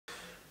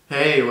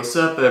Hey, what's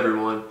up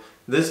everyone?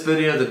 This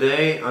video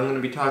today, I'm going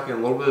to be talking a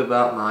little bit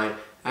about my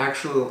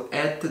actual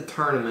at the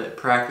tournament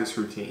practice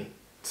routine.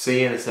 See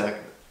you in a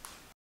second.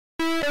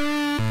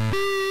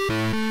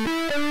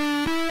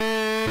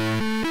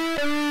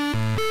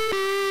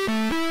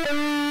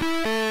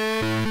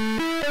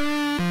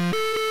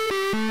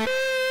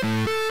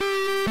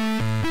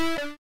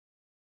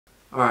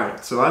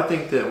 Alright, so I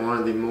think that one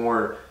of the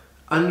more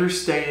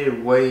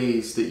understated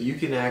ways that you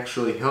can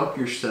actually help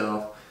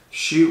yourself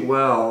shoot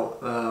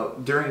well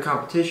during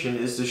competition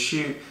is to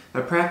shoot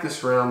a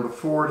practice round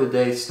before the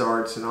day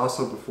starts and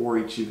also before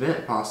each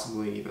event,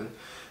 possibly even.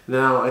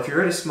 Now, if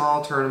you're at a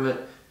small tournament,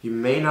 you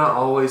may not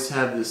always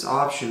have this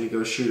option to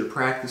go shoot a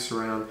practice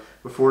round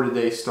before the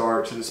day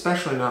starts, and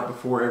especially not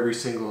before every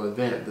single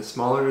event. The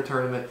smaller the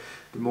tournament,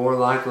 the more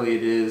likely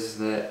it is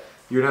that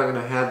you're not going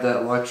to have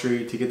that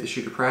luxury to get to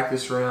shoot a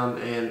practice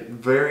round, and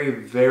very,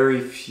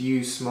 very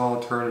few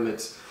small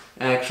tournaments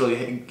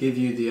actually give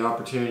you the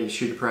opportunity to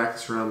shoot a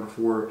practice round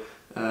before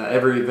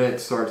every event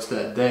starts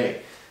that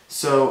day.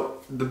 So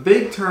the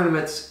big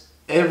tournaments,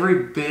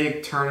 every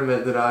big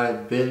tournament that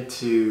I've been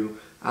to,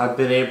 I've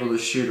been able to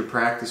shoot a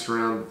practice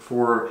round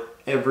before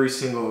every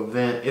single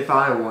event if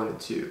I wanted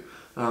to.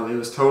 It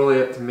was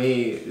totally up to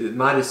me,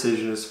 my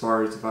decision as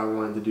far as if I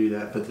wanted to do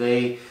that. But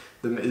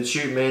the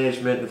shoot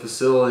management and the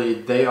facility,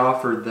 they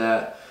offered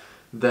that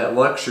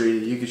luxury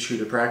that you could shoot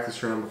a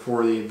practice round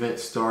before the event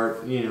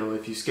start, you know,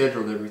 if you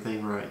scheduled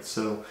everything right.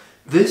 So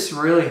this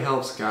really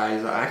helps,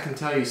 guys. I can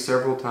tell you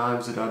several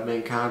times that I've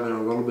been kind of in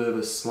a little bit of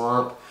a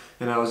slump,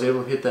 and I was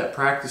able to hit that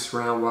practice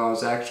round while I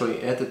was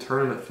actually at the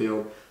tournament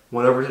field.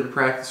 Went over to the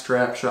practice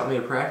trap, shot me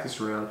a practice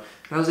round,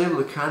 and I was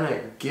able to kind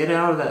of get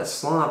out of that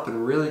slump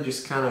and really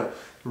just kind of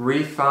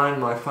refine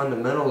my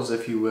fundamentals,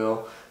 if you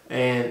will,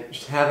 and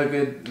just have a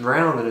good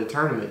round at a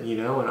tournament, you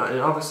know. And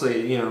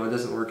obviously, you know, it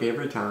doesn't work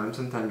every time.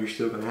 Sometimes you're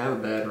still going to have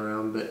a bad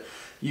round, but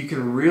you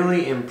can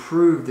really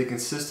improve the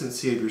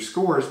consistency of your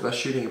scores by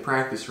shooting a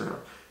practice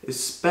round,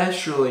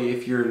 especially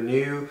if you're a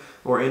new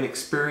or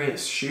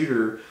inexperienced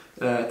shooter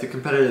to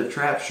competitive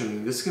trap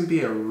shooting. This can be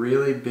a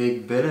really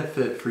big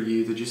benefit for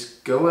you to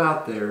just go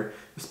out there,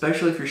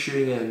 especially if you're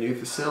shooting in a new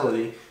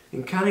facility,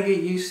 and kind of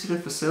get used to the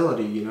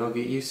facility, you know,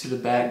 get used to the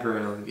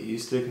background, get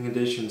used to the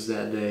conditions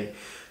that day.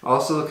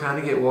 Also, kind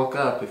of get woke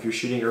up if you're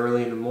shooting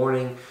early in the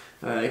morning.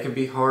 It can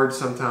be hard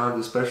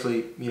sometimes,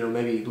 especially, you know,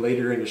 maybe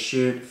later in the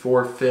shoot,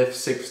 4th, 5th,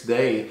 6th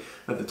day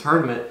of the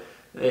tournament.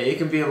 It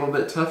can be a little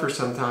bit tougher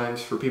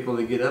sometimes for people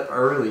to get up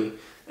early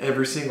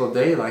every single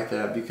day like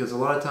that, because a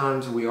lot of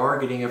times we are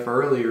getting up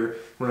earlier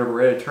whenever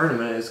we're at a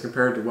tournament as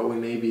compared to what we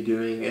may be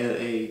doing at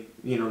a,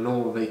 you know,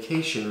 normal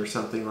vacation or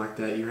something like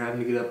that. You're having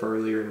to get up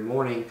earlier in the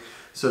morning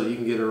so that you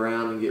can get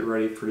around and get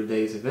ready for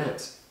today's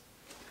events.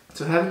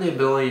 So having the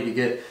ability to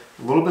get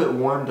a little bit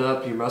warmed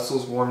up, your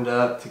muscles warmed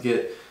up, to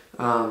get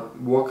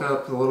woke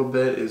up a little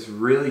bit is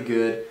really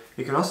good.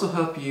 It can also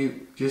help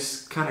you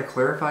just kind of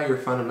clarify your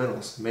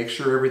fundamentals. Make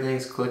sure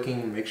everything's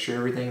clicking, make sure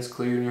everything's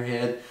clear in your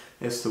head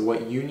as to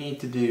what you need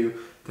to do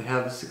to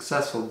have a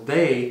successful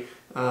day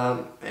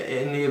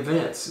in the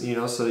events, you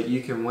know, so that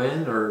you can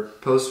win or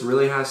post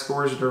really high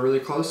scores that are really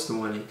close to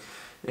winning.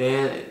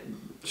 And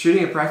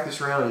shooting a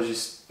practice round is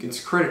just,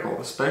 it's critical,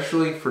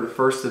 especially for the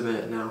first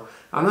event. Now,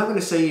 I'm not going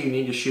to say you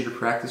need to shoot a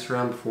practice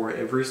round before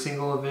every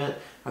single event.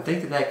 I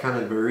think that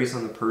kind of varies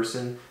on the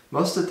person.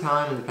 Most of the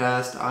time in the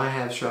past, I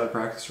have shot a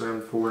practice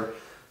round before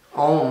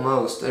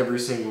almost every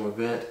single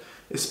event,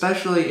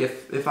 especially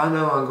if I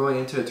know I'm going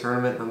into a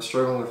tournament and I'm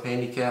struggling with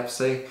handicaps,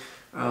 say,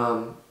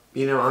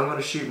 you know, I'm going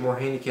to shoot more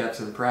handicaps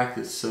in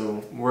practice.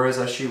 So whereas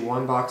I shoot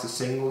one box of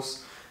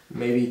singles,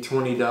 maybe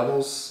 20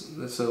 doubles,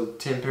 so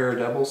 10 pair of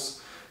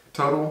doubles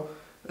total,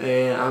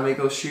 and I may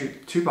go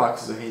shoot 2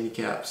 boxes of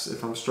handicaps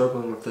if I'm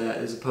struggling with that,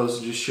 as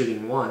opposed to just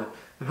shooting one.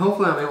 And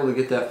hopefully I'm able to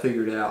get that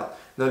figured out.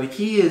 Now the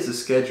key is the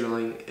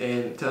scheduling,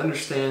 and to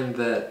understand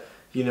that,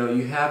 you know,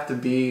 you have to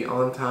be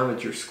on time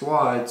at your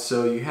squad,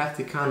 so you have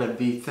to kind of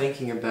be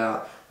thinking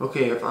about,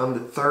 okay, if I'm the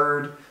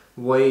 3rd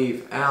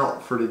wave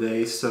out for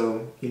today,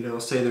 so, you know,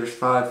 say there's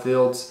 5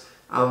 fields,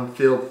 I'm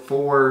field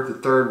 4, the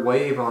 3rd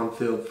wave on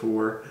field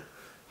 4,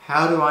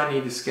 how do I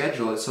need to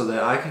schedule it so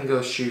that I can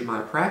go shoot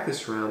my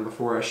practice round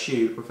before I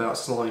shoot without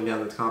slowing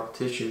down the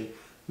competition,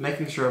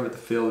 making sure I'm at the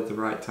field at the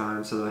right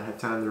time so that I have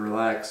time to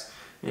relax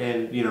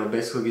and, you know,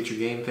 basically get your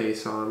game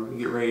face on and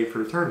get ready for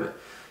the tournament.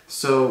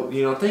 So,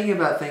 you know, thinking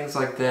about things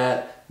like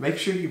that, make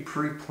sure you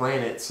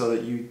pre-plan it so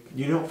that you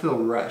don't feel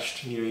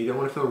rushed. You know, you don't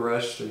want to feel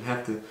rushed and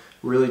have to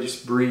really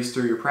just breeze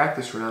through your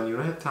practice round. You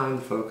don't have time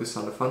to focus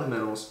on the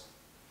fundamentals.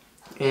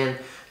 And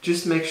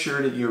just make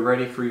sure that you're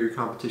ready for your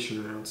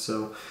competition round.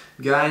 So,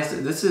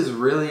 guys, this is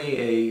really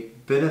a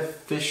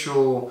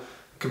beneficial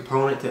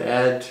component to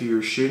add to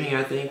your shooting,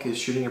 I think, is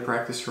shooting a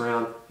practice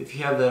round if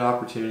you have that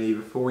opportunity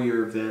before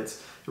your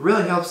events. It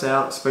really helps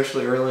out,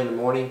 especially early in the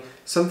morning.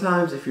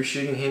 Sometimes if you're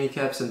shooting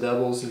handicaps and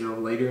doubles, you know,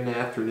 later in the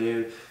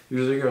afternoon,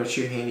 usually you're going to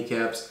shoot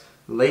handicaps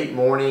late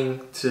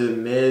morning to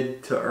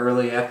mid to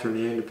early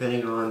afternoon,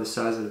 depending on the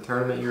size of the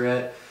tournament you're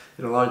at.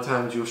 And a lot of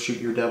times you'll shoot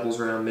your doubles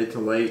around mid to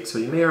late, so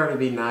you may already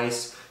be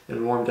nice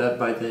and warmed up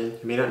by then.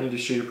 You may not need to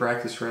shoot a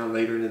practice round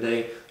later in the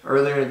day.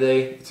 Earlier in the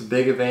day, it's a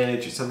big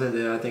advantage. It's something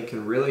that I think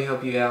can really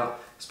help you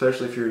out,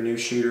 especially if you're a new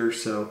shooter.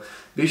 So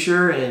be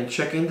sure and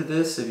check into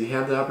this. If you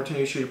have the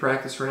opportunity to shoot a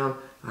practice round,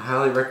 I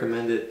highly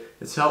recommend it.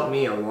 It's helped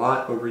me a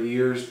lot over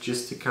years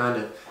just to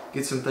kind of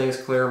get some things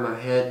clear in my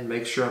head and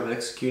make sure I'm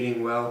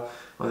executing well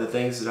on the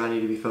things that I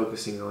need to be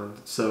focusing on.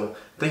 So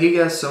thank you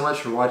guys so much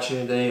for watching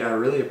today. I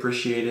really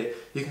appreciate it.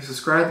 You can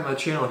subscribe to my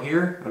channel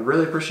here. I'd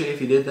really appreciate it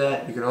if you did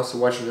that. You can also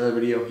watch another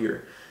video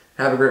here.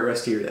 Have a great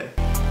rest of your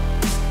day.